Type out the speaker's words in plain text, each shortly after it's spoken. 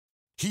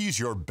He's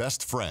your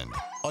best friend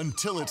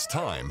until it's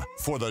time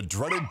for the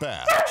dreaded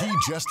bath. He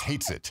just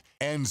hates it,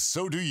 and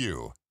so do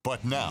you.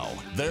 But now,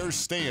 there's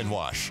Stay and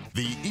Wash,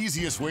 the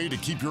easiest way to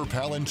keep your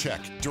pal in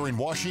check during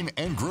washing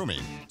and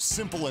grooming.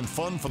 Simple and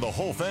fun for the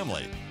whole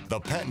family. The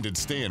patented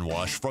Stay and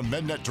Wash from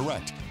MedNet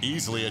Direct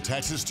easily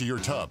attaches to your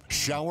tub,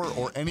 shower,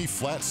 or any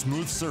flat,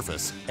 smooth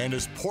surface and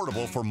is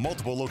portable for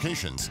multiple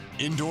locations,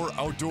 indoor,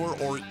 outdoor,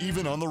 or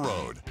even on the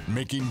road,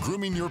 making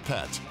grooming your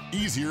pet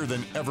easier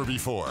than ever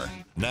before.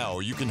 Now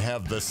you can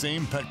have the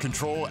same pet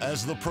control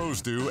as the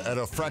pros do at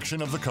a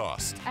fraction of the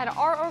cost. At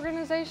our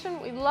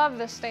organization, we love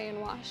the Stay and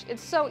Wash.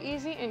 It's so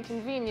easy and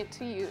convenient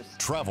to use.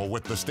 Travel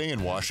with the Stay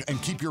and Wash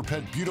and keep your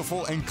pet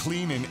beautiful and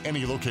clean in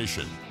any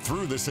location.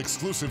 Through this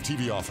exclusive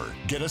TV offer,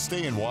 get a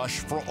Stay and Wash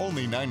for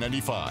only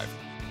 $9.95.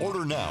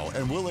 Order now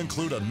and we'll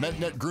include a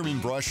MedNet grooming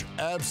brush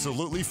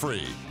absolutely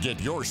free.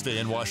 Get your Stay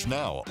and Wash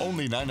now,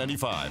 only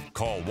 $9.95.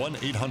 Call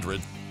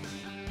 1-800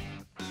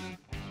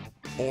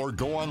 or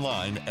go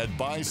online at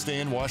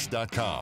buystayandwash.com.